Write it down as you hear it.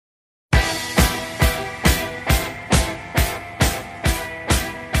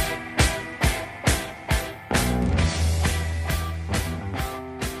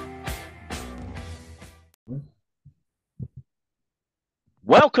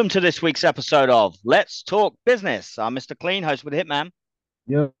Welcome to this week's episode of Let's Talk Business. I'm Mr. Clean, host with Hitman.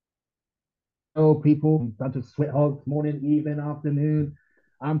 Yo, people, done to sweat hogs, morning, evening, afternoon.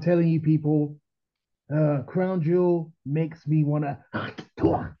 I'm telling you, people, Crown Jewel makes me want to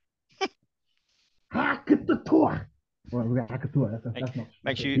Hakatua. Well, we got Hakatua. That's not Makes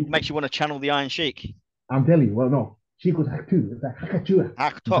that's you makes you want to channel the Iron Sheik. I'm telling you. Well, no, she goes Hakatu. It's like Hakatua.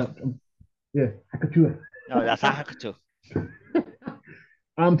 Hakuto. Yeah, Hakatua. No, that's Hakuto.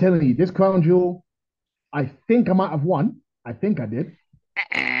 I'm telling you, this Crown Jewel, I think I might have won. I think I did.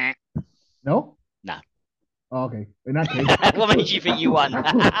 No? Nah. Oh, okay. In that case, What makes you think you won? I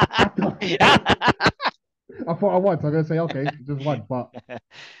thought I won, so I'm gonna say okay, just one. But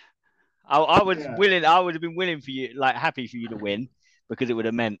I was yeah, willing. I would have been willing for you, like happy for you to win, because it would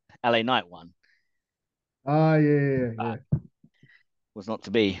have meant LA Knight won. yeah. But was not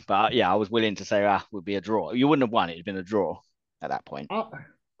to be. But yeah, I was willing to say would be a draw. You wouldn't have won. It'd been a draw at that point.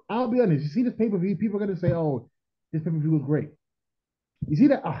 I'll be honest. You see this pay per view, people are gonna say, "Oh, this pay per view was great." You see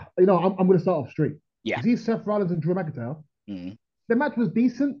that? I'm gonna start off straight. Yeah. You see Seth Rollins and Drew McIntyre. Mm. The match was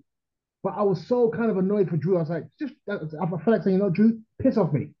decent, but I was so kind of annoyed for Drew. I was like, I felt like saying, Drew, piss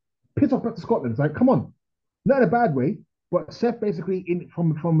off me, piss off back to Scotland. It's like, come on, not in a bad way, but Seth basically,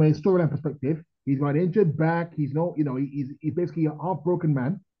 from a storyline perspective, he's got an injured back. He's no, he's basically a half broken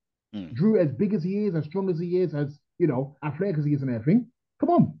man. Mm. Drew, as big as he is, as strong as he is, as athletic as he is and everything. Come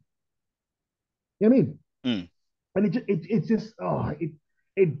on, you know what I mean? Mm. And it's just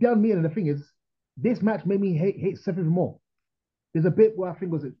it done me. And the thing is, this match made me hate Seth even more. There's a bit where I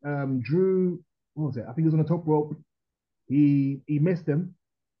think was it Drew, what was it? I think he was on the top rope. He missed him,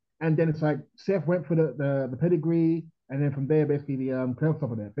 and then it's like Seth went for the pedigree, and then from there basically the curve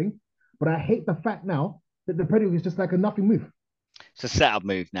stop and everything. But I hate the fact now that the pedigree is just like a nothing move. It's a setup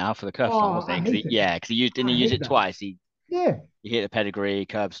move now for the curb stomp, Oh, wasn't I it? hate it. Because he didn't I he use hate it that. twice. Yeah, He hit the pedigree,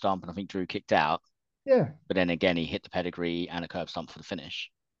 curb stomp, and I think Drew kicked out. yeah. But then again, he hit the pedigree and a curb stomp for the finish.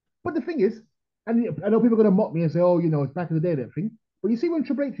 But the thing is, and I know people are gonna mock me and say, "Oh, it's back in the day that thing." But you see when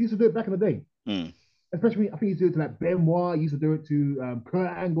Triple H used to do it back in the day, Mm. especially I think he used to do it to like Benoit, he used to do it to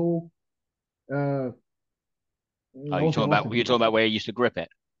Kurt Angle. Uh, Oh, also you're talking about where he used to grip it.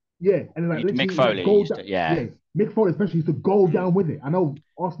 Yeah, and like Mick literally like Foley go used down. to, yeah. Yeah, Mick Foley especially used to go down with it. I know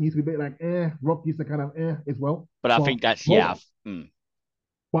Austin used to be a bit like Rock used to kind of as well, But I but think that's both, mm.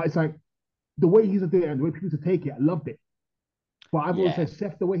 but it's like the way he used to do it and the way people used to take it, I loved it. But I've always Yeah. said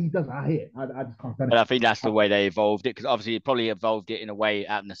Seth, the way he does it, I hate it. I just can't stand But it. I think that's the I, way they evolved it because obviously it probably evolved it in a way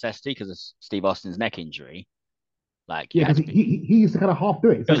out of necessity because of Steve Austin's neck injury. Like you yeah, had because to he, be. he used to kind of half do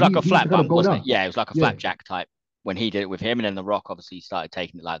it. It's It was like like a he used flat to kind of bump, go wasn't it? down. Yeah, it was like a Yeah, flapjack type when he did it with him, and then The Rock obviously started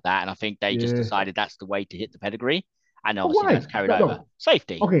taking it like that. And I think they just yeah. decided that's the way to hit the pedigree, and But obviously why? that's carried No, over. no.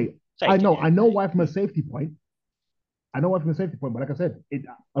 Safety, Okay, safety. I know why from a safety point. I know why from a safety point, but like I said,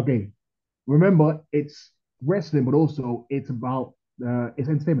 okay. Remember, it's wrestling, but also it's about it's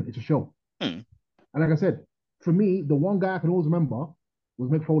entertainment. It's a show. Mm, And like I said, for me, the one guy I can always remember was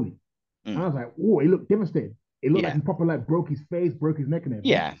Mick Foley. And I mm, was like, oh, he looked devastated. It looked like yeah, he proper like broke his face, broke his neck and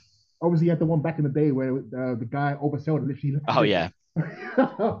everything. yeah. Obviously, he had the one back in the day where the guy oversold and literally Oh yeah,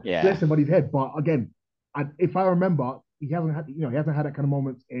 yeah. bless him on his head. But again, if I remember, he hasn't had that kind of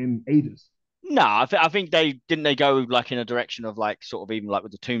moments in ages. No, I think they go like in a direction of like sort of even like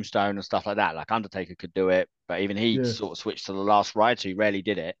with the tombstone and stuff like that. Like Undertaker could do it, but even he Yeah, sort of switched to the last ride, so he rarely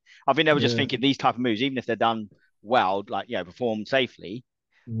did it. I think they were just yeah. thinking these type of moves, even if they're done well, like performed safely,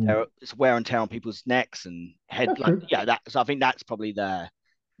 Mm. it's wear and tear on people's necks and head. That's Like true. that. So I think that's probably the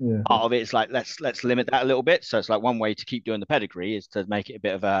Yeah. part of it. It's like let's limit that a little bit. So it's like one way to keep doing the pedigree is to make it a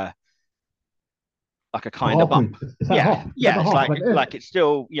bit of a like a A kind of half bump. move. It's like a half. It's like Yeah. a It's half. Like like it's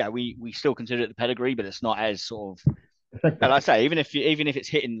still we still consider it the pedigree, but it's not as sort of and effective. like I say even if it's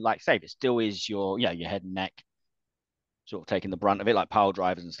hitting like safe, it still is your head and neck sort of taking the brunt of it, like pile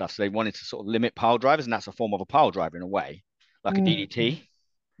drivers and stuff. So they wanted to sort of limit pile drivers, and that's a form of a pile driver in a way, like a Mm. DDT.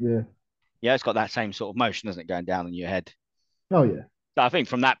 Yeah. Yeah, it's got that same sort of motion, doesn't it, going down on your head. Oh yeah. So I think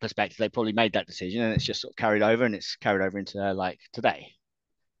from that perspective, they probably made that decision, and it's just sort of carried over, and it's carried over into like today.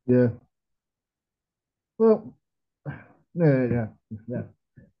 Yeah. Well, yeah. Yeah.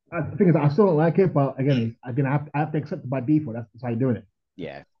 The thing is, I still don't like it, but Mm, again, I have to accept it by default. That's how you're doing it.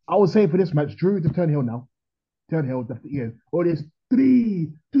 yeah, I would say for this match, Drew to turn heel now. Turn heel, all this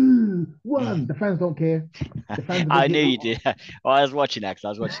three, two, one. The fans don't care. The fans are I just knew getting, you did. Well, I was watching that because I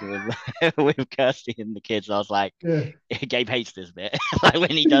was watching it with with Kirsty and the kids. I was like, yeah, Gabe hates this bit, like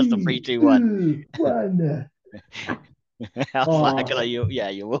when he does the three, three, two, one. two, one. I was like, Oh,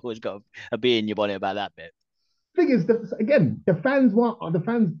 you always got a bee in your bonnet about that bit. thing is, again, the fans want the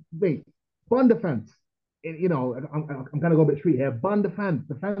fans. Wait, fun the fans. you know, I'm gonna go a bit street here. Bun the fans.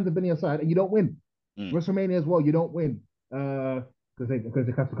 The fans have been on your side, and you don't win. Mm, WrestleMania as well, you don't win. Because they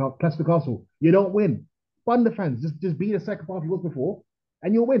clash the castle, you don't win. Bun the fans. Just be the psychopath you was before,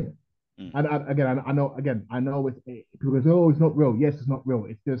 and you'll win. mm. And I know people go, oh, it's not real. Yes, it's not real.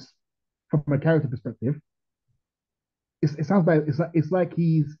 It's just from a character perspective. It sounds like it's like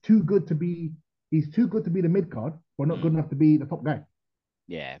he's too good to be the mid card, but not good Mm. enough to be the top guy.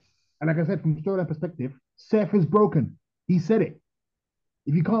 Yeah. And like I said, from storyline perspective, Seth is broken. He said it.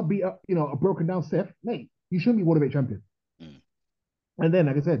 If you can't beat a broken down Seth, mate, you shouldn't be Waterweight champion. Mm. And then,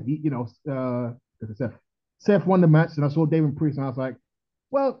 like I said, Seth won the match, and I saw Damon Priest, and I was like,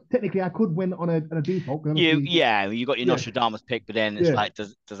 well, technically, I could win on a default because obviously, You got your yeah, Nostradamus pick, but then it's yeah, like,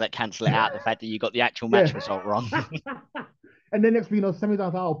 does that cancel it out the fact that you got the actual match yeah. result wrong? And then next thing you know, Sami's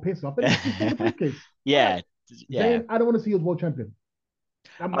like, oh, piss off. Then he took the briefcase. I'm like, Yeah, yeah. Zayn, I don't want to see you as world champion.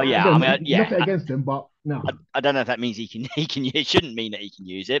 Oh yeah. I Again, mean, yeah. nothing against him, but no. I don't know if that means he can. He can. It shouldn't mean that he can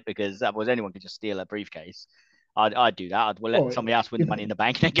use it because otherwise anyone could just steal a briefcase. I'd do that. I'd let Oh, somebody else win the money in the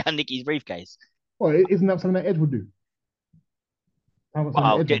bank and then go and nick his briefcase. isn't that something that Edge would do? That was something that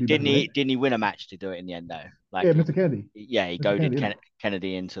Well, Edge would do back in the day. didn't he win a match to do it in the end though? Yeah, Like, Mr. Kennedy. yeah, he Mr. goaded Kennedy, innit?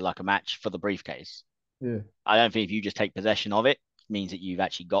 Kennedy into like a match for the briefcase. Yeah. I don't think if you just take possession of it, means that you've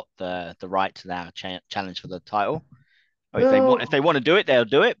actually got the right to now challenge for the title. Or if Well, they want to do it, they'll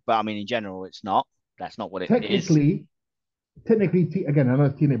do it. But I mean, in general, it's not. That's not what it is. technically, again, I know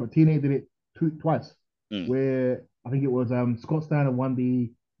it's TNA, but TNA did it twice, Mm, where I think it was Scott Steiner won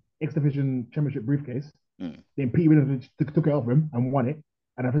the X Division Championship briefcase. mm. Then Pete Williams took it off him and won it,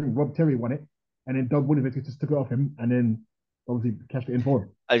 and I think Rob Terry won it, and then Doug Williams just took it off him, and then obviously cashed it in for him,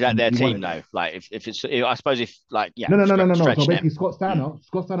 Is that and their he won team it. though? Like, if it's, I suppose if like, yeah, No. So stretching it. basically, Mm.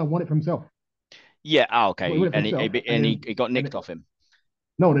 Scott Steiner won it for himself. Yeah. Oh, He okay. won it for himself, And he got and nicked then, off him.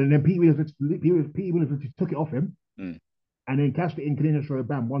 no, then Pete Williams just took it off him, Mm, and then cashed it in Canadian Destroyer.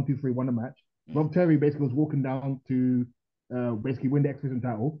 Bam, 1, 2, 3, won the match. mm. Rob Terry basically was walking down to basically win the X Division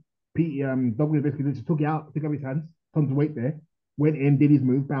title. Pete Douglas basically just took it out, took out his hands, tons of weight there, went in, did his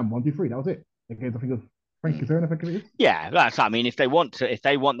move, bam, 1, 2, 3. That was it. Against I think it was Frank Mm. Kazarian, I think it is. Yeah, I mean, if they want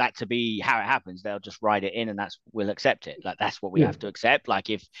that to be how it happens, they'll just write it in, and we'll accept it. Like that's what we Yeah. have to accept. Like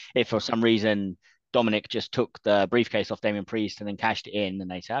if for some reason Dominic just took the briefcase off Damien Priest and then cashed it in, and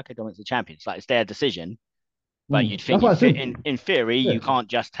they say, okay, Dominic's the champion. It's like it's their decision. But you'd think That's what I said. in theory, Yeah. you can't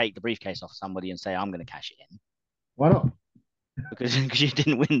just take the briefcase off somebody and say, I'm going to cash it in Why not? because you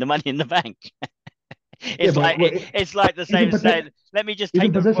didn't win the money in the bank. Yeah, but It's like the same as saying, let me just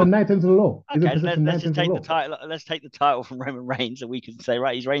take the possession 9 times of the law. okay, let's just take the title. Let's take the title from Roman Reigns, and we can say,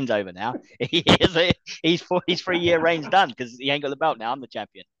 right, his reign's over now. He's 3-year reign's done because he ain't got the belt now. I'm the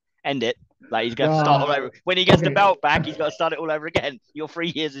champion. End it. Like he's got to start all over. When he gets the belt back, he's got to start it all over again. Your 3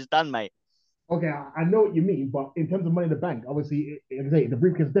 years is done, mate. Okay, I know what you mean, but in terms of Money in the Bank, obviously, the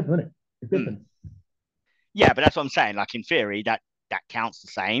briefcase is different, isn't it? It's different. Yeah, but that's what I'm saying. Like in theory, that counts the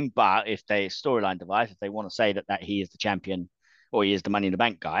same. But if they storyline device, if they want to say that he is the champion or he is the Money in the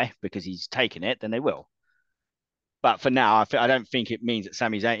Bank guy because he's taken it, then they will. But for now, I don't think it means that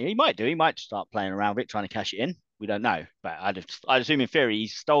Sami Zayn. He might do. He might start playing around with it, trying to cash it in. We don't know. But I'd assume in theory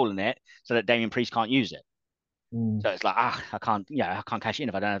he's stolen it so that Damien Priest can't use it. Mm. So it's like, I can't cash it in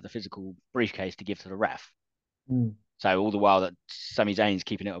if I don't have the physical briefcase to give to the ref. Mm. So all the while that Sami Zayn's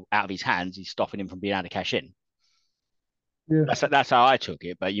keeping it out of his hands, he's stopping him from being able to cash in. Yeah. That's how I took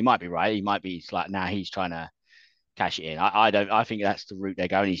it. But you might be right. He might be like, now he's trying to cash it in. I don't. I think that's the route they're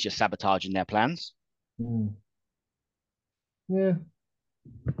going. He's just sabotaging their plans. Mm. Yeah.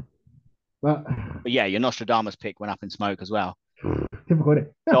 But yeah, your Nostradamus pick went up in smoke as well. typical, innit?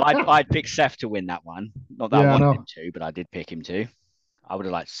 So I'd pick Seth to win that one. Not that Yeah, I I wanted know. him to, but I did pick him to. I would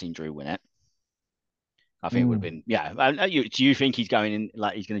have liked to see Drew win it. I think it would have been do you think he's going in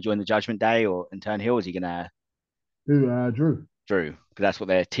like he's going to join the Judgment Day and turn heel? Or is he going to Who, Drew? Drew? Because that's what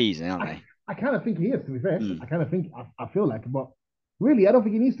they're teasing, aren't they? I kind of think he is, to be fair. Mm. I kind of think, I feel like, but really, I don't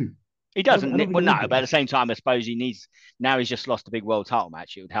think he needs to. He doesn't. I don't Well, think he no, needs but to. at the same time, I suppose he needs. Now he's just lost a big world title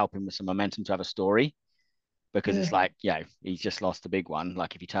match. It would help him with some momentum to have a story because Yeah. it's like, he's just lost the big one.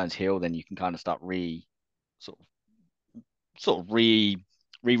 Like if he turns heel, then you can kind of start sort of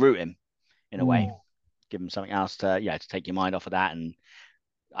reroute him in a way, give him something else to take your mind off of that. And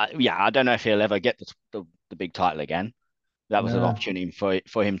I don't know if he'll ever get the big title again. That was an Nah. opportunity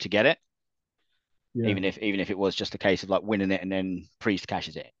for him to get it. Yeah. Even if it was just a case of like winning it and then Priest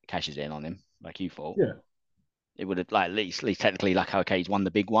cashes in on him like you thought. Yeah. It would have like at least technically like okay he's won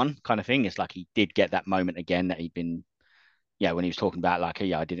the big one kind of thing. It's like he did get that moment again that he'd been when he was talking about like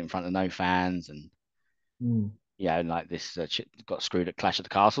I did it in front of no fans and and like this got screwed at Clash of the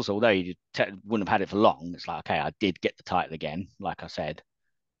Castles. So although he wouldn't have had it for long, it's like, okay, I did get the title again, like I said.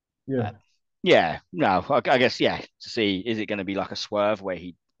 Yeah. But yeah, no, I guess, yeah, to see, is it going to be like a swerve where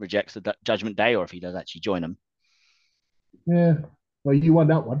he rejects the Judgment Day or if he does actually join them? Yeah. Well, you won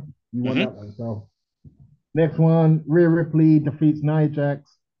that one. You won Hmm. that one. So next one, Rhea Ripley defeats Nia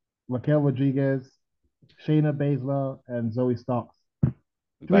Jax, Raquel Rodriguez, Shayna Baszler, and Zoe Starks.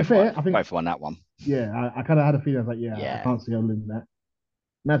 We To be both won, fair, I think both won that one. yeah, I kind of had a feeling. I was like, yeah, I Yeah. can't see her losing that.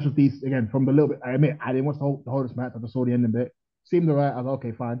 Match with these again from the little bit. I admit I didn't watch the whole of this match. I just saw the ending bit. Seemed alright. I was like,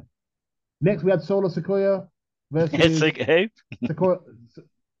 okay, fine. Next, we had Solo Sequoia It's versus like, who? Sequoia.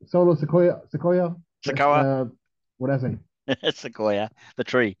 Solo Sequoia. Sakawa. What did I say? Sequoia, the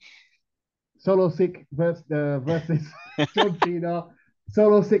tree. Solo Sick versus John Cena.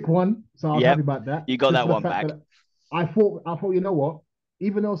 Solo Sick won, so I was Yep, happy about that. you got Just that for the one fact back. that I thought, you know what?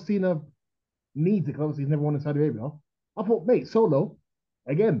 Even though Cena needs it, because obviously he's never won in Saudi Arabia. I thought, mate, Solo,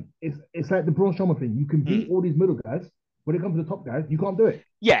 again, it's like the Braun Strowman thing. You can beat Mm. all these middle guys. When it comes to the top guys, you can't do it.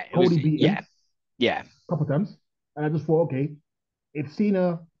 Yeah, it was. Cody beat Yeah, him yeah, a couple of times, and I just thought, okay, if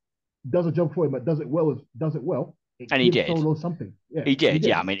Cena does a job for him, but does it well, it and he gives did. Solo something. Yeah, He and he did.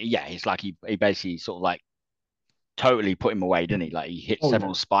 Yeah, I did. mean, yeah, it's like he basically sort of like totally put him away, didn't he? Like he hit Oh yeah.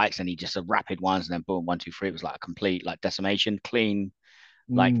 several spikes and he just a rapid ones and then boom, one, two, three. It was like a complete like decimation, clean,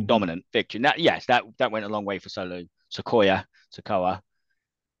 like Mm. dominant victory. That yes, that went a long way for Solo Sokoa,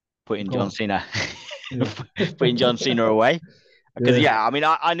 putting Go John on. Cena, Yeah. putting John Cena away. Because Yeah. yeah, I mean,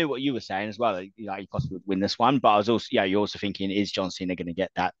 I knew what you were saying as well. He possibly would win this one, but I was also you're also thinking, is John Cena going to get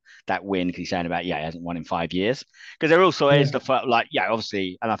that win? Because he's saying about he hasn't won in 5 years. Because there also is Yeah. the like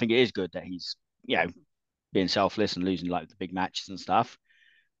obviously, and I think it is good that he's being selfless and losing like the big matches and stuff.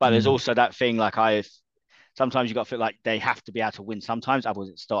 But there's Mm. also that thing like I sometimes you got to feel like they have to be able to win sometimes, otherwise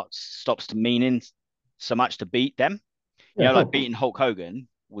it stops to meaning so much to beat them. Yeah, Like sure. beating Hulk Hogan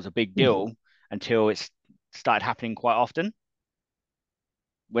was a big Mm. deal until it started happening quite often.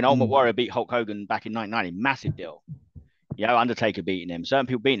 When Ultimate Mm. Warrior beat Hulk Hogan back in 1990, massive deal. Undertaker beating him. Certain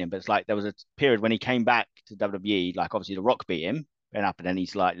people beating him, but it's like there was a period when he came back to WWE, like obviously The Rock beat him, and then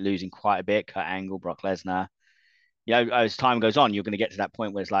he's like losing quite a bit. Kurt Angle, Brock Lesnar. As time goes on, you're going to get to that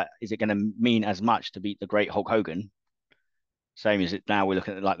point where it's like, is it going to mean as much to beat the great Hulk Hogan? Same as it now we're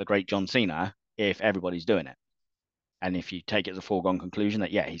looking at like the great John Cena, if everybody's doing it. And if you take it as a foregone conclusion that,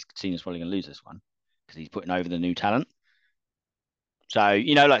 he's Cena's probably going to lose this one because he's putting over the new talent. So,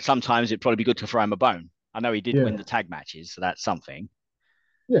 like sometimes it'd probably be good to throw him a bone. I know he did Yeah. win the tag matches, so that's something.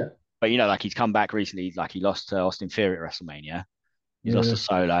 Yeah. But, like he's come back recently, like he lost to Austin Theory at WrestleMania. He's lost Yeah. to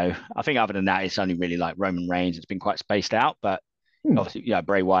Solo. I think other than that, it's only really like Roman Reigns. It's been quite spaced out, but Hmm. obviously,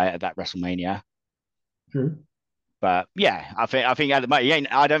 Bray Wyatt at that WrestleMania. True. But yeah, I think at the moment,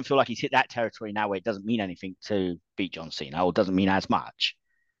 I don't feel like he's hit that territory now where it doesn't mean anything to beat John Cena or doesn't mean as much.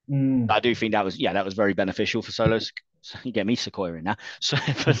 Mm. I do think that was very beneficial for Solo. You get me Sequoia in now. So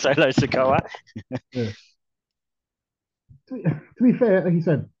for Solo Sikoa, Yeah. To be fair, like you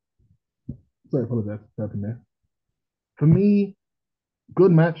said, sorry, apologize for stepping there. For me,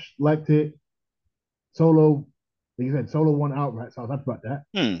 good match, liked it. Solo, like you said, Solo won outright, so I was happy about that.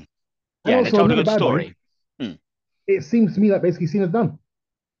 And yeah, and they also, told a not in a good bad way. story. Hmm. It seems to me like basically Cena's done.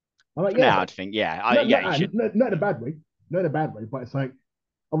 I'm like, For yeah, now, but I'd think, yeah, you should. not in a bad way. Not in a bad way, but it's like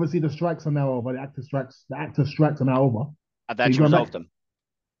obviously the strikes are now over. The actor strikes are now over. Have So they he's actually going back. resolved them?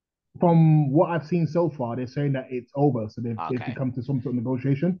 From what I've seen so far, they're saying that it's over. So they've basically Okay, come to some sort of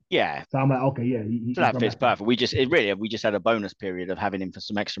negotiation. yeah. So I'm like, okay, yeah, So he's that gone fits back in. perfect. We just had a bonus period of having him for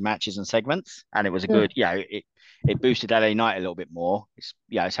some extra matches and segments, and it was a Yeah. good, it boosted LA Knight a little bit more.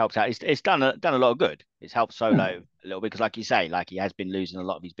 It's helped out. It's done a lot of good. It's helped Yeah. Solo a little bit because, like you say, like he has been losing a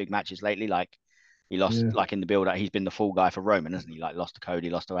lot of his big matches lately. Like he lost, Yeah. like in the build up, he's been the fall guy for Roman, hasn't he? Like lost to Cody,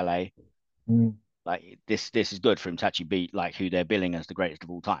 lost to LA. Mm. Like this is good for him to actually beat like who they're billing as the greatest of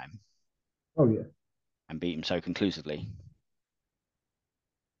all time Oh yeah. and beat him so conclusively.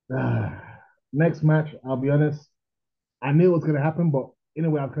 Next match, I'll be honest. I knew it was gonna happen, but in a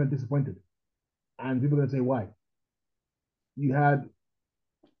way, I'm kind of disappointed. And people are gonna say why. You had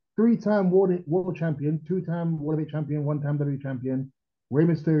three-time world champion, two-time World champion, one-time WWE champion, Rey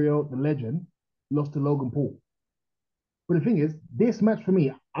Mysterio, the legend, lost to Logan Paul. But the thing is, this match for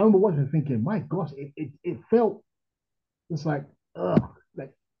me, I remember watching it thinking, my gosh, it felt just like, ugh,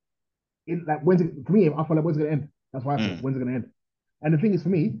 like when's it, for me, I felt like when's it gonna end? That's why I thought, Mm. when's it gonna end? And the thing is, for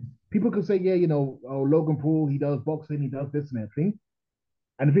me, people could say, yeah, oh, Logan Paul, he does boxing, he does this and everything.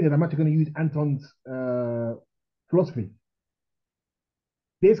 And the thing is, I'm actually going to use Anton's philosophy.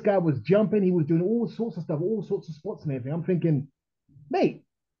 This guy was jumping, he was doing all sorts of stuff, all sorts of spots and everything. I'm thinking, mate,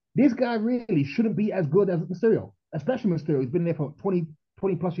 This guy really shouldn't be as good as Mysterio, especially Mysterio. He's been there for 20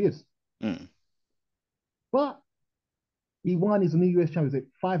 plus years. Mm. But he won his new US champion. Was it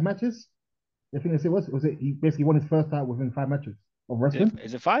 5 matches? I think they say was it he basically won his first title within 5 matches of wrestling.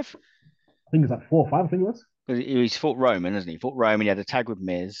 Is it five? I think it's like 4 or 5. I think it was. Because he's fought Roman, hasn't he? Fought Roman. He had a tag with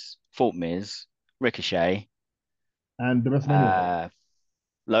Miz. Fought Miz, Ricochet, And the WrestleMania fight.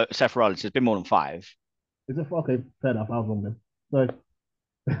 uh, Seth Rollins. It's been more than five. Is it okay? Fair enough. I was wrong then. So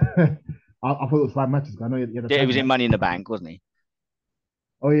I thought it was 5 matches. I know you had a It tag was in match. Money in the Bank, wasn't he?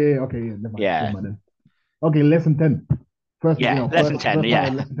 Oh yeah, yeah, okay, yeah, never mind, never Yeah, mind then. Okay, less than 10. First, yeah, less than ten. first title Yeah,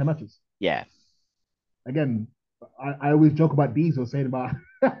 in less than 10 matches. yeah, Again, I always joke about Diesel saying about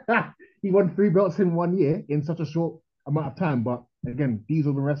he won 3 belts in 1 year in such a short amount of time. But again,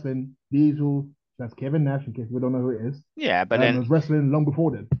 Diesel been wrestling. Diesel, that's Kevin Nash, in case we don't know who it is. yeah. But then, Was wrestling long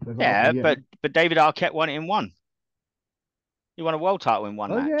before then. So it's like, okay, yeah, yeah. but David Arquette won it in one. He won a world title in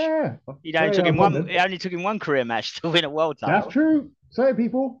one Oh match. yeah. He only Sorry, took I him was wrong one. then. It only took him one career match to win a world That's title. true. Sorry,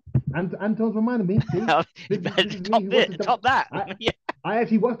 people. Anton's reminded me. See, this is me Top who this, watches top that. I Yeah, I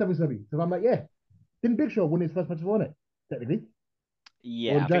actually watched WWE because I'm like, yeah, didn't Big Show win his first match on it technically, or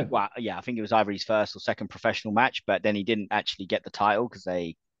yeah. the I think. Giant? Well, yeah. I think it was either his first or second professional match, but then he didn't actually get the title because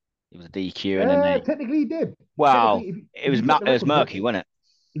it was a DQ, and then they. Technically, he did. Technically, Well, if you check the it was record books, murky, wasn't it?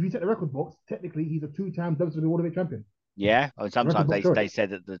 if you check the record books, technically he's a two-time WWE World Champion. Yeah. I mean, The record sometimes book showed they it. said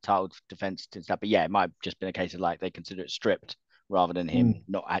that the title defense and stuff, but yeah, it might have just been a case of like they consider it stripped rather than him Mm.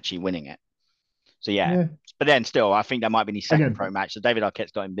 not actually winning it. So yeah, Yeah. but then still, I think that might be his second Again, pro match. So David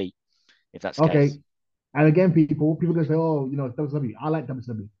Arquette's got him beat if that's the okay. case. And again, people gonna say, oh, it's WWE. I like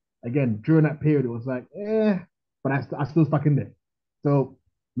WWE. Again, during that period, it was like, but I still stuck in there. So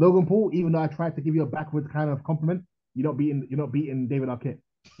Logan Paul, even though I tried to give you a backwards kind of compliment, you're not beating David Arquette.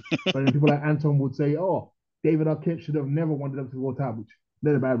 But then people like Anton would say, oh, David Arquette should have never won the WWE World Title, which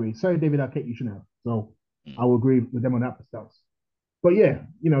not a bad way. Sorry, David Arquette, you shouldn't have. So I Mm. will agree with them on that stuff. But yeah,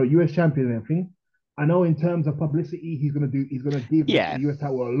 US champion and everything. I know in terms of publicity, he's gonna give the Yeah, US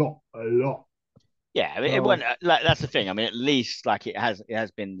title a lot. yeah. I mean, it So wasn't like that's the thing. I mean, at least like it has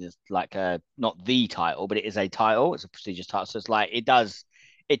been this, like not the title, but it is a title. It's a prestigious title, so it's like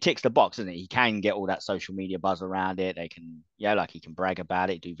it ticks the box, doesn't it? He can get all that social media buzz around it. They can, yeah, like he can brag about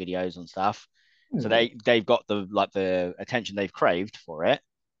it, do videos and stuff. So yeah. they've got the attention they've craved for it,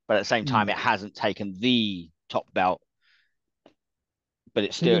 but at the same time, Hmm. it hasn't taken the top belt. But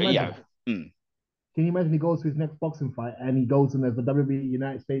it's Can you still, imagine? mm, Can you imagine he goes to his next boxing fight and he goes in as the WWE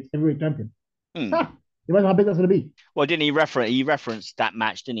United States heavyweight champion? mm. Ha! Imagine how big that's gonna be. Well, didn't he reference? He referenced that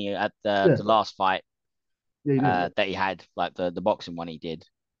match, didn't he, at Yeah, the last fight yeah, he did. that he had, like the boxing one he did,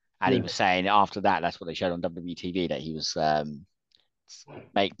 and he Yeah. was saying after that, that's what they showed on WTV that he was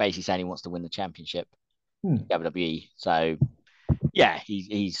basically saying he wants to win the championship Hmm. WWE. So yeah,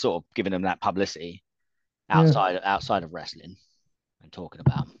 he's sort of giving them that publicity Yeah. outside of wrestling and talking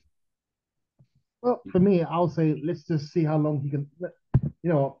about. Well, for me, I'll say let's just see how long he can. You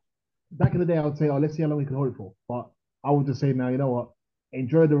know, back in the day, I would say, oh, let's see how long he can hold it for. But I would just say now, you know what?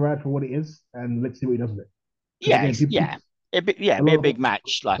 Enjoy the ride for what it is, and let's see what he does with it. Because again, Yeah. a It'd be lot a of big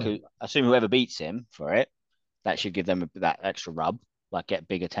match. Like, sorry, I assume whoever beats him for it, that should give them that extra rub, like get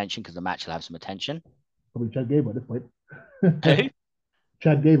big attention because the match will have some attention. probably Chad Gable at this point. Who?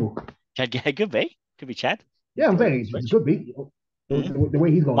 Chad Gable. Chad, yeah, could be Chad. Yeah, I'm Do a little saying it switch. could be Mm. the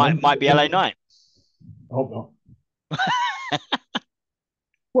way he's going. Might be LA Knight. I hope not.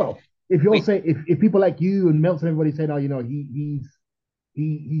 Well, if you're We saying if people like you and Meltzer and everybody saying, oh,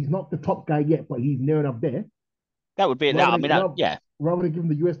 he's not the top guy yet, but he's near enough there. that would be that. Rather I mean, than that rather, yeah, rather than give him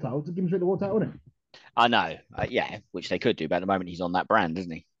the US title, to give him straight the world title, innit? I know. Yeah, which they could do, but at the moment he's on that brand,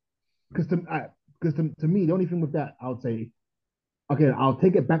 isn't he? Because to me, the only thing with that, I would say, okay, I'll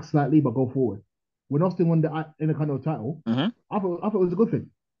take it back slightly, but go forward. When Austin won the Intercontinental title, Mm-hmm. I thought it was a good thing.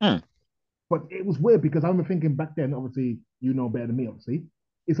 Mm. But it was weird because I remember thinking back then, obviously, you know better than me, obviously.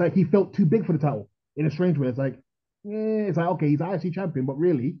 It's like he felt too big for the title in a strange way. It's like, yeah, it's like, okay, he's IC champion, but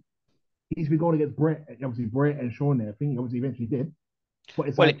really, he's been going against Brett, obviously, Brett and Shawn there. I think he obviously eventually did. But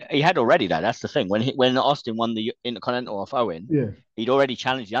it's Well, like, he had already though. That's the thing. When Austin won the Intercontinental off Owen, yeah, he'd already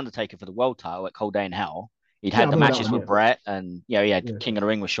challenged the Undertaker for the world title at Cold Day in Hell. He'd yeah, had I the remember that matches one, with yeah. Brett, and he had Yeah. King of the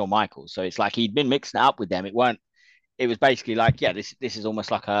Ring with Shawn Michaels. So it's like he'd been mixing it up with them. It weren't. It was basically like, yeah, this is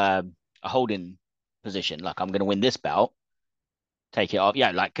almost like a holding position. Like I'm going to win this belt, take it off.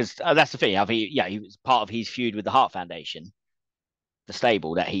 Yeah, like because that's the thing. He was part of his feud with the Hart Foundation, the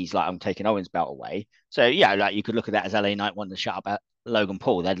stable that he's like, I'm taking Owens' belt away. So yeah, like you could look at that as LA Knight wanting to shut up at Logan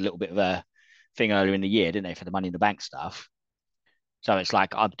Paul. They had a little bit of a thing earlier in the year, didn't they, for the Money in the Bank stuff? So it's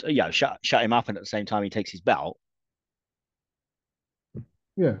like I'd shut him up, and at the same time he takes his belt.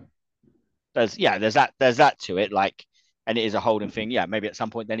 Yeah. There's that to it. Like, and it is a holding thing. Yeah, maybe at some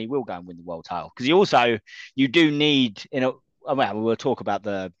point then he will go and win the world title because you do need well, we'll talk about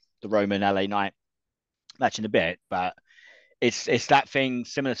the Roman LA Knight match in a bit, but it's that thing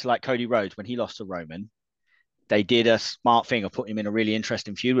similar to like Cody Rhodes when he lost to Roman. They did a smart thing of putting him in a really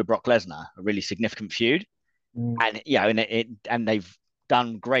interesting feud with Brock Lesnar, a really significant feud, Mm, and and they've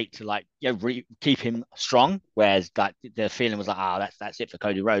done great to like keep him strong. Whereas like the feeling was like, that's it for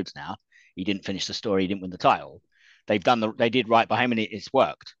Cody Rhodes now. He didn't finish the story. He didn't win the title. They did right by him, and it's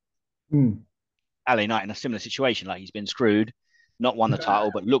worked. mm. LA Knight in a similar situation, like he's been screwed, not won the title,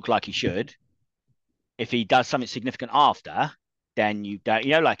 but looked like he should. If he does something significant after, then you don't,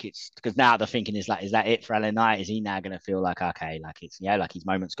 like it's because now the thinking is like, is that it for LA Knight? Is he now going to feel like, okay, like it's, like his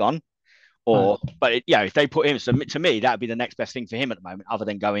moment's gone? Or, Facts. but if they put him, so to me, that would be the next best thing for him at the moment, other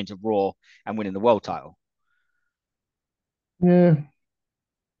than going to Raw and winning the world title. Yeah.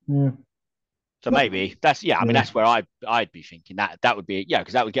 Yeah. So No. maybe that's, I mean, Yeah. that's where I'd be thinking that would be,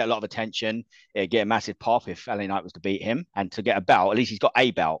 because that would get a lot of attention. It'd get a massive pop if LA Knight was to beat him and to get a belt. At least he's got a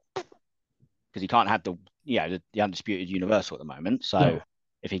belt because he can't have the undisputed universal at the moment. So No.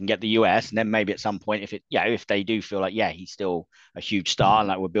 if he can get the US, and then maybe at some point, if they do feel like he's still a huge star and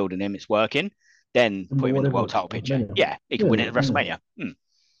like we're building him, it's working, then put him in the world Whatever. title picture. WrestleMania. Yeah, he could Yeah. win it at Yeah. WrestleMania.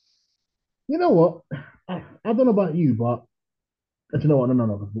 You know what? I don't know about you, but you know what? No, no,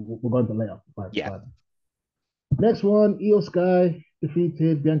 no. We're going to later. Fine, Yeah. fine. Next one, Io Sky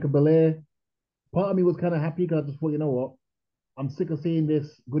defeated Bianca Belair. Part of me was kind of happy because I just thought, you know what? I'm sick of seeing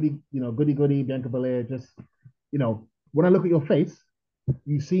this goody Bianca Belair. Just, when I look at your face,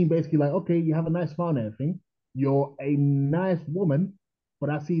 you seem basically like, okay, you have a nice smile and everything. You're a nice woman, but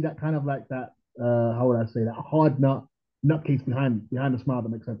I see that kind of like that. How would I say that hard nutcase behind the smile that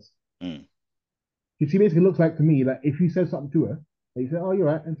makes sense. Mm. She basically looks like to me that if you said something to her, and you say, "Oh, you're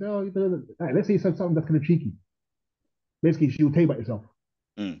right," and say, "Oh, you're right." Let's say you said something that's kind of cheeky. Basically, she will tell you about yourself.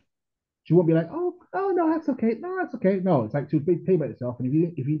 Mm. She won't be like, "Oh, no, that's okay. No, that's okay." No, it's like she'll tell you about yourself, and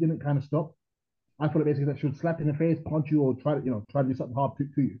if you didn't kind of stop, I feel like basically that she would slap you in the face, punch you, or try to do something hard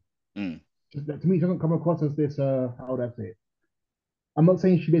to you. Mm. Just to me, she doesn't come across as this. How would I say it? I'm not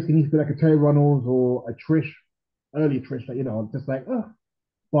saying she basically needs to be like a Terry Runnels or a Trish, early Trish, that just like,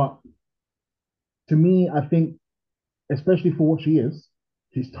 but to me, I think, especially for what she is,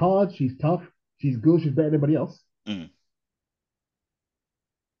 she's hard, she's tough, she's good, she's better than anybody else. Mm.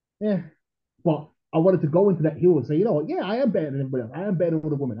 Yeah, but I wanted to go into that hill and say, yeah, I am better than everybody else. I am better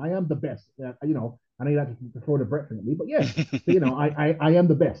than a woman. I am the best. I know you like to throw the Brett thing at me, but yeah, so, I am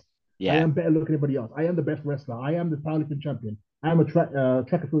the best. I Yeah. am better looking than everybody else. I am the best wrestler. I am the powerlifting champion. I am a track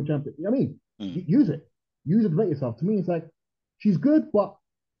and field champion. I mean, Mm. use it. Use it to make yourself. To me, it's like she's good, but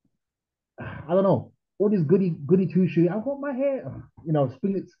I don't know. All this goody two shoes. I want my hair,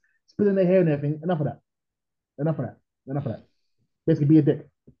 spilling their hair and everything. Enough of that. Enough of that. Enough of that. Basically, be a dick.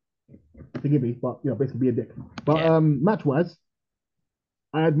 Forgive me, but basically be a dick. But Yeah. match wise,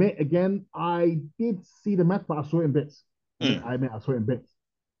 I admit again, I did see the match, but I saw it in bits. Mm. I admit I saw it in bits.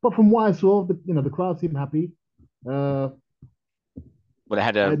 But from what I saw, the crowd seemed happy. Uh, Well, they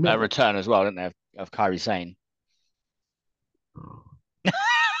had I a admit, return as well, didn't they, of Kairi Sane?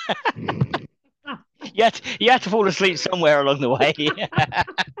 You had to fall asleep somewhere along the way.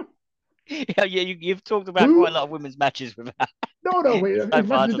 You've talked about quite a who? lot of women's matches with her No, no, wait. so If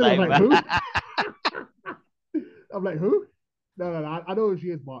far matches, I was today. like, who? I'm like, who? No, no, no. I know who she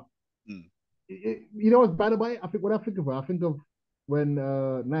is, but Mm. you know what's bad about it? I think when I think of her, I think of when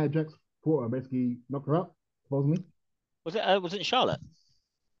Nia Jax fought her, basically knocked her out, supposedly. Was it Charlotte?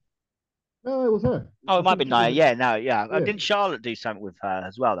 No, it was her. Oh, it I might think be she was Nia. it. Yeah, no, yeah. Yeah, Didn't Charlotte do something with her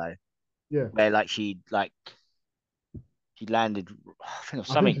as well though? yeah. Where like she landed, I think of I think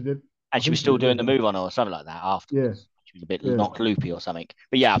something, she did. and I she was think she still did. doing Yeah, the move on her or something like that yeah, afterwards. She was a bit yeah. knock loopy or something.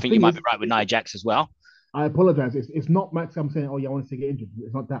 But yeah, I think you Thing might be is, right with Nia Jax as well. I apologize. It's not Max. I'm saying, oh yeah, I want to get injured.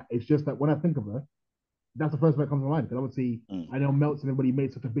 It's not that. It's just that when I think of her, that's the first one that comes to mind. Because obviously, Mm. I know Meltzer and everybody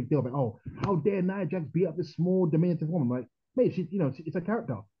made such a big deal about, oh, how dare Nia Jax beat up this small, diminutive woman? Like, mate, it's a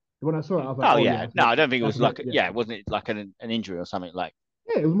character. When I saw it, I was like, Oh oh yeah, yeah, no, I don't think it that's was a very, like yeah, yeah, wasn't it like an injury or something like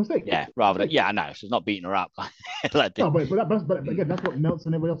yeah, it was a mistake. yeah, rather than Mistake. yeah, no, so it's not beating her up like No, the, but again, that's what Meltzer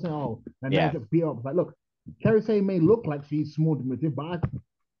and everybody else saying. Oh, and Nia yeah, Jax beat up. It's like, look, Kerry Sane may look like she's small, diminutive, but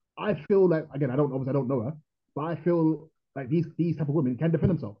I feel like again, I don't know her, but I feel like these type of women can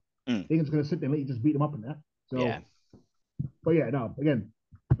defend themselves. mm, They're just gonna sit there and let you just beat them up in that. yeah, So, but yeah, no, again,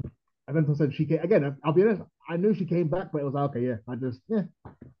 Eventon said she came again. I'll be honest, I knew she came back, but it was like, okay, yeah. I just yeah.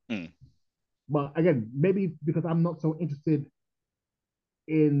 mm, But again, maybe because I'm not so interested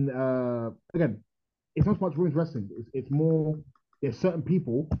in again, it's not so much women's wrestling. It's more. there's certain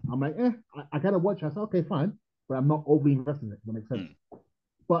people I'm like, I gotta watch. I said, okay, fine, but I'm not overly invested in it. If that makes sense. Mm.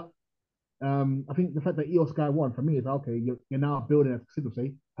 But I think the fact that Io Sky won for me is okay. You're now building, as Sid will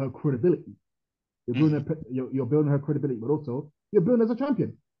say, her credibility. Mm. You're building her credibility, but also you're building as a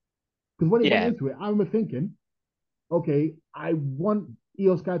champion. Because when it went Yeah. into it, I remember thinking, okay, I want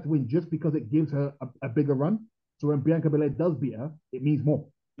Io Sky to win just because it gives her a bigger run. So when Bianca Belair does beat her, it means more.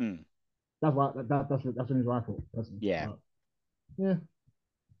 Mm. That's why that's the reason why I thought personally. Yeah. But yeah,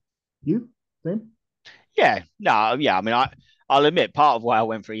 you same. Yeah. No, yeah. I mean, I'll admit part of why I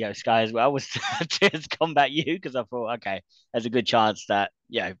went for Io Sky as well was to just combat you because I thought, okay, there's a good chance that,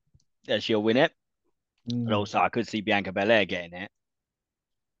 that she'll win it. But Mm. also, I could see Bianca Belair getting it.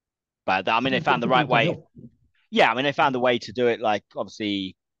 But I mean, they I found the think right it's way. uphill. Yeah, I mean, they found the way to do it. Like,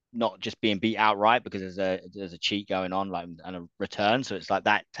 obviously, not just being beat outright because there's a cheat going on, like, and a return. So it's like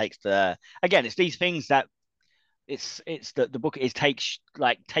that takes the again. It's these things that it's the book is takes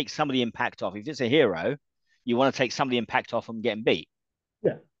some of the impact off. If it's a hero, you want to take some of the impact off from getting beat.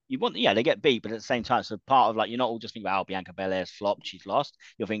 Yeah. You want, yeah, they get beat, but at the same time, so part of like you're not all just thinking about, oh, Bianca Belair's flopped, she's lost.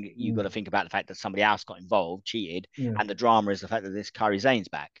 You've got to Mm. think about the fact that somebody else got involved, cheated, Yeah. and the drama is the fact that this Kairi Zane's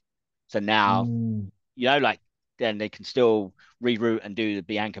back. So now, Mm. like then they can still reroute and do the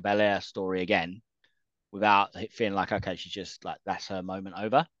Bianca Belair story again without it feeling like, okay, she's just like that's her moment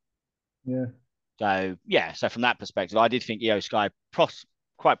over. Yeah. So yeah, so from that perspective, I did think Io Sky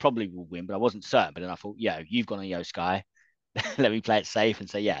quite probably will win, but I wasn't certain. But then I thought, yeah, you've gone on Io Sky. Let me play it safe and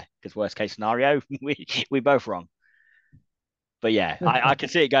say yeah, because worst case scenario, we both wrong. But yeah, I can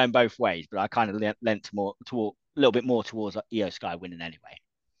see it going both ways, but I kind of lent more toward a little bit more towards Io Sky winning anyway.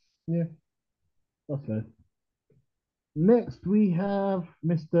 Yeah. That's fair. Next, we have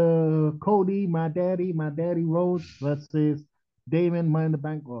Mr. Cody, my daddy Rhodes versus Damon Money in the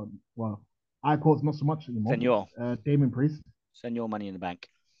Bank. Well, I quote not so much anymore. Senor, Damon Priest, Senor Money in the Bank.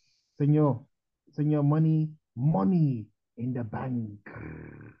 Senor, Senor Money in the Bank.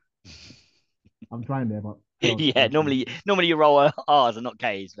 I'm trying there, but Yeah, close enough. normally you roll R's and not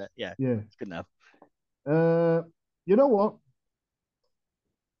K's, but yeah, Yeah. it's good enough. Uh, you know what?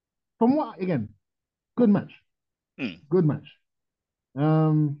 From what again? Good match. Mm, Good match.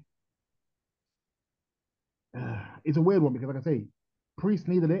 Um, it's a weird one because, like I say, Priest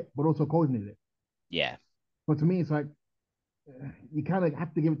needed it, but also Cody needed it. yeah, But to me, it's like you kind of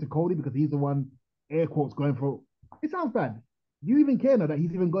have to give it to Cody because he's the one, air quotes, going for. It sounds bad. Do you even care now that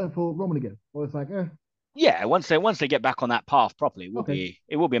he's even going for Roman again? Or it's like, yeah. Once they get back on that path properly, okay,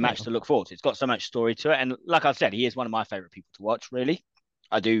 it will be a fair match enough. to look forward to. It's got so much story to it, and like I said, he is one of my favorite people to watch. Really,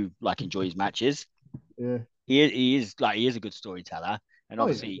 I do like enjoy his matches. Yeah. He is a good storyteller, and Oh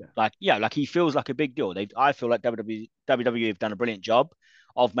yeah, obviously, yeah. like he feels like a big deal. I feel like WWE have done a brilliant job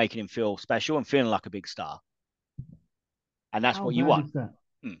of making him feel special and feeling like a big star, and that's How what you bad want. is that?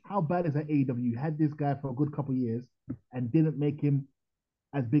 Mm, How bad is that AEW had this guy for a good couple of years and didn't make him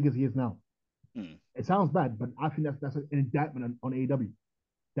as big as he is now? mm. It sounds bad, but I think that's an indictment on AEW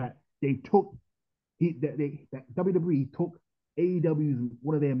that they took that WWE took AEW's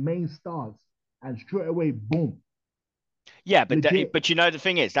one of their main stars and straight away, boom, Yeah, legit. but you know the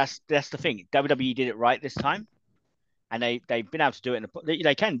thing is that's the thing. WWE did it right this time, and they've been able to do it.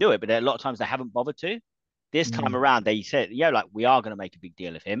 They can do it, but a lot of times they haven't bothered to. This time Mm. around, they said, yeah, like we are going to make a big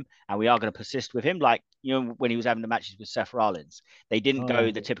deal of him, and we are going to persist with him. Like when he was having the matches with Seth Rollins, they didn't go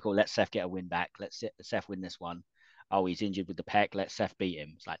Oh, the typical "let Seth get a win back, let Seth win this one." Oh, he's injured with the pec, let Seth beat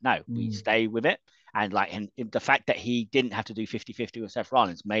him. It's like no, we mm. stay with it, and the fact that he didn't have to do 50-50 with Seth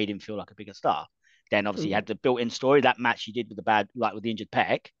Rollins made him feel like a bigger star. Then obviously he True. had the built-in story. That match he did with the with the injured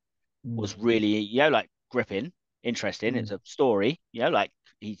pec Mm. was really, like gripping, interesting. It's Mm. a story, like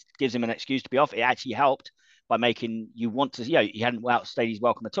he gives him an excuse to be off. It actually helped by making you want to, he hadn't outstayed his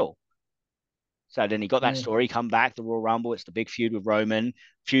welcome at all. So then he got that Yeah. story, come back, the Royal Rumble. It's the big feud with Roman,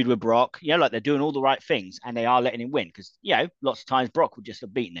 feud with Brock. Like they're doing all the right things and they are letting him win because, lots of times Brock would just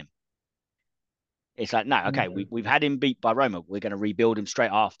have beaten him. It's like, no, okay, Okay. we've had him beat by Roman. We're going to rebuild him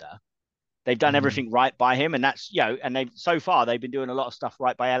straight after. They've done Mm. everything right by him, and that's and they've so far they've been doing a lot of stuff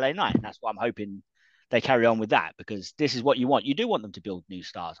right by LA Knight, and that's what I'm hoping they carry on with that because this is what you want. You do want them to build new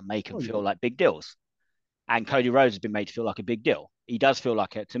stars and make them Oh yeah. feel like big deals. And Cody Rhodes has been made to feel like a big deal. He does feel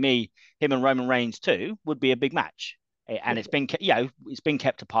like it to me. Him and Roman Reigns too would be a big match, and Yeah. it's been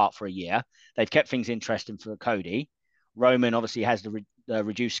kept apart for a year. They've kept things interesting for Cody. Roman obviously has the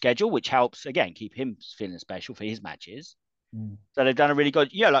reduced schedule, which helps again keep him feeling special for his matches. Mm. So they've done a really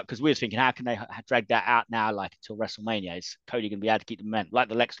good, like because we were thinking, how can they drag that out now, like until WrestleMania? Is Cody going to be able to keep the momentum, like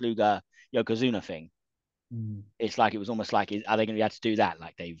the Lex Luger Yokozuna thing? Mm. It's like it was almost like, are they going to be able to do that?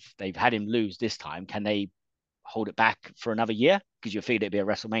 Like they've had him lose this time. Can they hold it back for another year because you figured it'd be a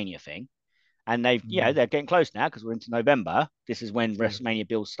WrestleMania thing. And they've, Mm. they're getting close now because we're into November. This is when Yeah. WrestleMania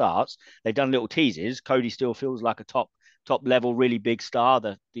build starts. They've done little teases. Cody still feels like a top level, really big star.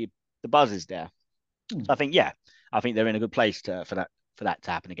 The buzz is there. Hmm. So I think, I think they're in a good place for that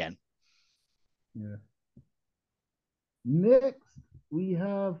to happen again. Yeah. Next, we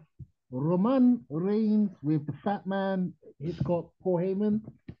have Roman Reigns with the Fat Man. He's got Paul Heyman.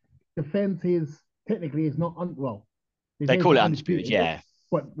 Defense is technically it's not well. They They say it's call it not undisputed, undisputed, yeah,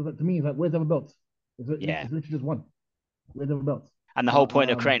 but to me, it's like where's the other belts? yeah. It's literally just one. Where's the other belts? And the whole But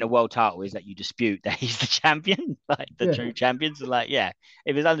point of creating a world title is that you dispute that he's the champion, like the yeah, true champions. Like, if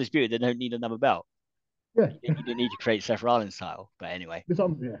it's undisputed, they don't need another belt. yeah. You didn't need to create Seth Rollins' title. But anyway, This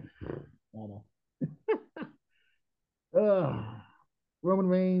one, yeah. I know. Roman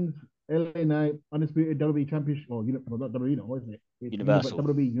Reigns, LA Knight, undisputed WWE Championship. Well, not WWE, no, isn't it? It's Universal.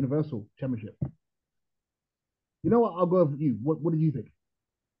 WWE Universal Championship. You know what? I'll go with you. What did you think?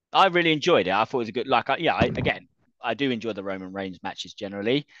 I really enjoyed it. I thought it was a good, again, I do enjoy the Roman Reigns matches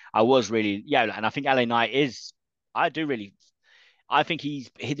generally. I was really, and I think LA Knight is, I do really, I think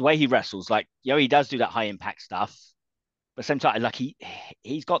the way he wrestles, like, he does do that high impact stuff, but sometimes, like,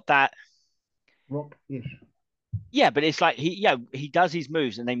 he's got that, Rock-ish. but it's like he does his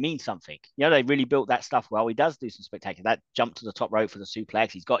moves and they mean something. They really built that stuff well. He does do some spectacular, that jump to the top rope for the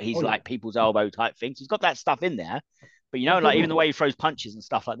suplex. He's got his Oh yeah, like people's elbow type things. He's got that stuff in there. But that's like good. even the way he throws punches and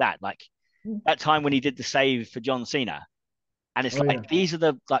stuff like that, like that time when he did the save for John Cena, and it's Oh yeah, like these are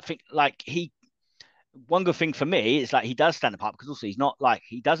the like he. One good thing for me is like he does stand up because also he's not like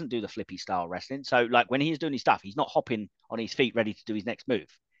he doesn't do the flippy style wrestling. So like when he's doing his stuff, he's not hopping on his feet ready to do his next move.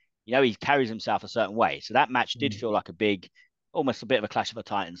 He carries himself a certain way. So that match did feel like a big, almost a bit of a clash of the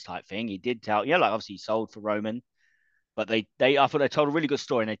titans type thing. He did tell, like obviously he sold for Roman, but I thought they told a really good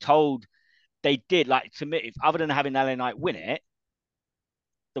story, and they did like to me, other than having LA Knight win it,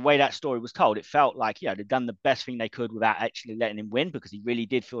 the way that story was told, it felt like they'd done the best thing they could without actually letting him win because he really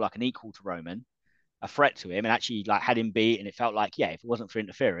did feel like an equal to Roman, a threat to him, and actually like had him beat. And it felt like if it wasn't for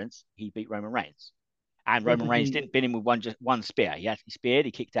interference, he beat Roman Reigns. And Roman Reigns basically. didn't beat him with one spear. He speared,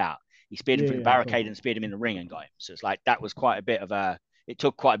 he kicked out. He speared him Yeah, through the yeah, I saw. barricade and speared him in the ring and got him. So it's like that was quite a bit of a. It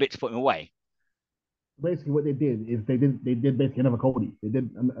took quite a bit to put him away. Basically, what they did is they did basically another Cody.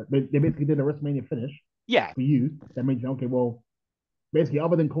 They basically did a WrestleMania finish Yeah, for you. That made you okay. Well, basically,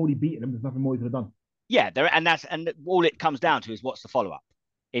 other than Cody beating him, there's nothing more he could have done. and all it comes down to is what's the follow up.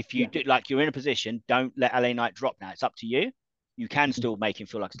 If you Yeah, do like you're in a position, don't let LA Knight drop now. It's up to you. You can still make him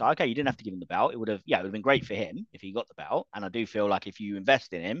feel like a star. Okay, you didn't have to give him the belt. It would have been great for him if he got the belt. And I do feel like if you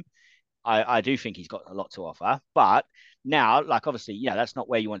invest in him, I do think he's got a lot to offer. But now, like obviously, that's not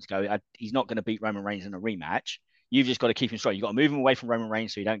where you want to go. He's not going to beat Roman Reigns in a rematch. You've just got to keep him strong. You've got to move him away from Roman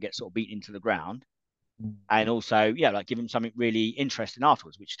Reigns so you don't get sort of beat into the ground. And also, like give him something really interesting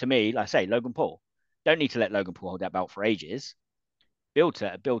afterwards, which to me, like I say, Logan Paul. Don't need to let Logan Paul hold that belt for ages. Build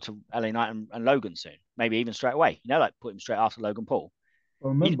to LA Knight and Logan soon. Maybe even straight away. Like put him straight after Logan Paul.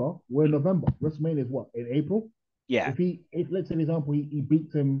 remember, we're in November. WrestleMania is what in April. Yeah. If let's say, for example, he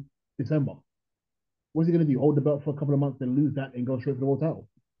beats him December, what's he gonna do? Hold the belt for a couple of months, then lose that, and go straight for the world title?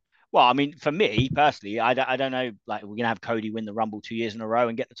 Well, I mean, for me personally, I don't know. Like, we're gonna have Cody win the Rumble 2 years in a row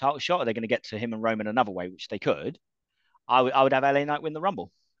and get the title shot. Or are they going to get to him and Roman another way, which they could? I would have LA Knight win the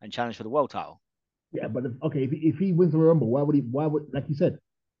Rumble and challenge for the world title. Yeah, but okay, if he wins the Rumble, why would he? Why would like you said,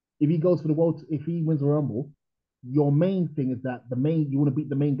 if he goes for the world, if he wins the Rumble, your main thing is that you want to beat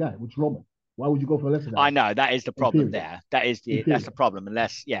the main guy, which is Roman. Why would you go for a lesser guy? I know that is the In problem theory, there. in That's theory. the problem.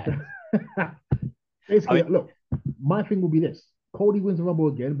 Unless, I Basically, mean, look, my thing will be this: Cody wins the Rumble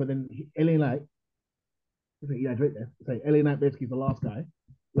again, but then LA Knight, yeah, right there. Say LA Knight basically is the last guy,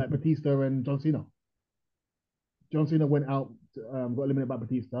 like Batista and John Cena. John Cena went out, got eliminated by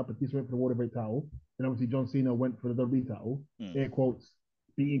Batista. Batista went for the Watergate title. And obviously, John Cena went for the WWE title, air quotes,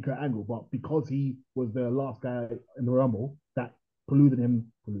 beating Kurt Angle. But because he was the last guy in the Rumble, that concluded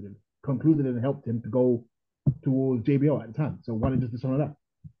and helped him to go towards JBL at the time. So why not just do something like that?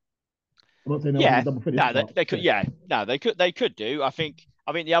 I'm not saying that was a double finish, no, but they could, no, they could do. I think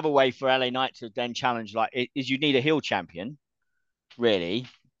the other way for LA Knight to then challenge is you need a heel champion, really,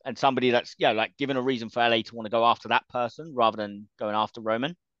 and somebody that's like given a reason for LA to want to go after that person rather than going after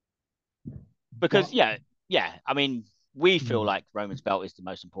Roman. Because but I mean, we feel hmm, like Roman's belt is the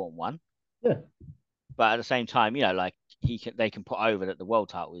most important one, yeah, but at the same time, like they can put over that the world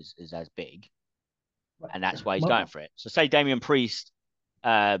title is as big, and that's why he's my, going for it. So say Damian Priest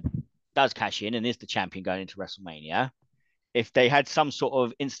uh, does cash in and is the champion going into WrestleMania. If they had some sort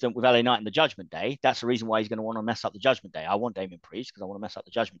of incident with LA Knight in the Judgment Day, that's the reason why he's going to want to mess up the Judgment Day. I want Damian Priest because I want to mess up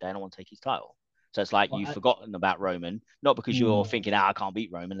the Judgment Day and I want to take his title. So it's like But you've forgotten about Roman, not because you're thinking, I can't beat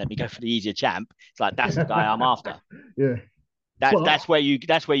Roman, let me go for the easier champ. It's like that's the guy I'm after. yeah. That's But that's where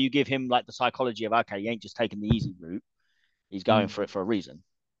you give him like the psychology of okay, he ain't just taking the easy route. He's going for it for a reason.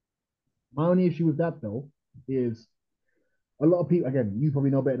 my only issue with that though is a lot of people. Again, you probably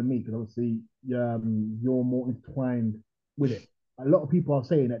know better than me because obviously you're more intertwined with it. A lot of people are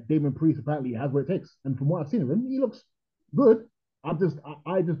saying that Damon Priest apparently has what it takes, and from what I've seen of him, he looks good. I just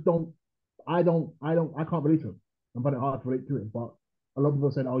don't, I can't relate to him. I'm finding it hard to relate to him. But a lot of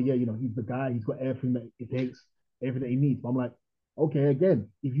people said, oh yeah, he's the guy. He's got everything that it takes, everything that he needs. But I'm like, okay, again,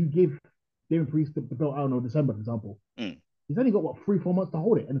 if you give Damon Priest the belt, I don't know, December, for example, Mm. he's only got what 3 4 months to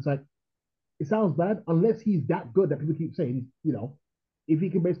hold it, and it's like it sounds bad unless he's that good that people keep saying, if he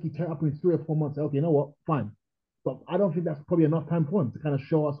can basically turn up in 3 or 4 months, okay, you know what, fine. But I don't think that's probably enough time for him to kind of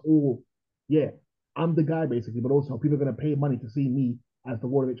show us all, yeah, I'm the guy basically, but also people are going to pay money to see me as the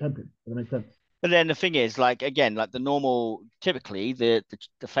World Heavyweight Champion. Does that make sense? But then the thing is, like again, like the normal, typically the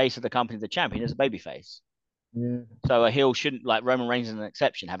face of the company, the champion, is a baby face. Yeah. So a heel shouldn't like Roman Reigns is an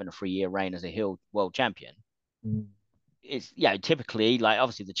exception, having a 3 year reign as a heel world champion. Mm. It's typically like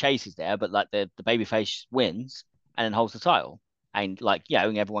obviously the chase is there, but like the babyface wins and then holds the title, and like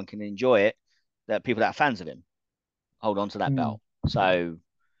and everyone can enjoy it. That people that are fans of him hold on to that Mm. belt. So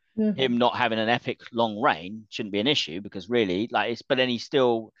Yeah. him not having an epic long reign shouldn't be an issue because really like it's but then he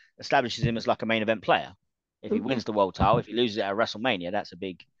still establishes him as like a main event player. If he wins the world title, if he loses it at WrestleMania, that's a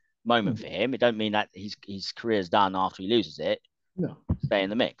big moment Mm. for him. It don't mean that his career's done after he loses it. No. Stay in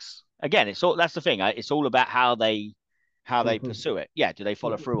the mix. Again, it's all that's the thing. It's all about how they pursue it. Yeah, do they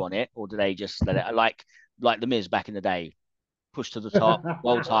follow through on it or do they just let it like the Miz back in the day, push to the top,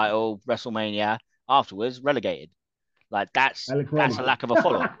 world title, WrestleMania, afterwards relegated. Like Alex that's Riley. a lack of a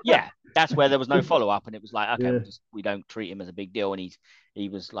follow up. Yeah, that's where there was no follow up, and it was like, okay, Yeah. we don't treat him as a big deal, and he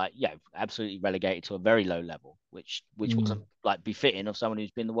was like, absolutely relegated to a very low level, which wasn't Mm. like befitting of someone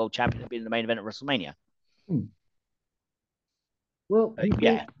who's been the world champion and been in the main event at WrestleMania. Mm. Well,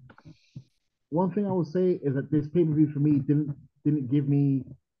 Yeah, people, one thing I would say is that this pay per view for me didn't give me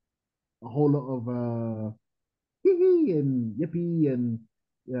a whole lot of hee and yippee and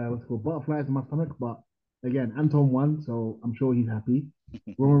yeah, what's it called butterflies in my stomach. But again, Anton won, so I'm sure he's happy.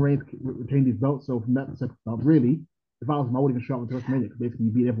 Roman Reigns retained his belt, so from that circumstance, really, if I was him, I wouldn't even show up to WrestleMania because basically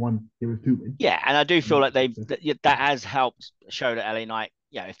you beat everyone there was to win. yeah, and I do feel like Yeah. that has helped show that LA Knight,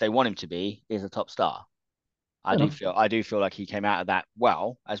 if they want him to be, is a top star. Fair enough. I do feel like he came out of that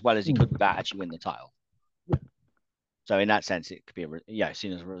as well as he could Mm. without actually winning the title. Yeah. So in that sense, it could be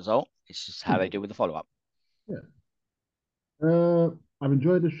seen as a result. It's just how Mm. they do with the follow up. Yeah. Uh, I've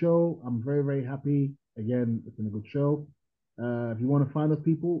enjoyed the show. I'm very, very happy. Again, it's been a good show. If you want to find us,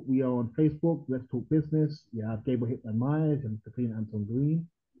 people, we are on Facebook. Let's Talk Business. You have Gable Hitman Myers and Katrina Anton Green.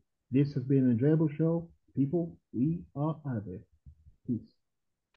 This has been an enjoyable show. People, we are out of here.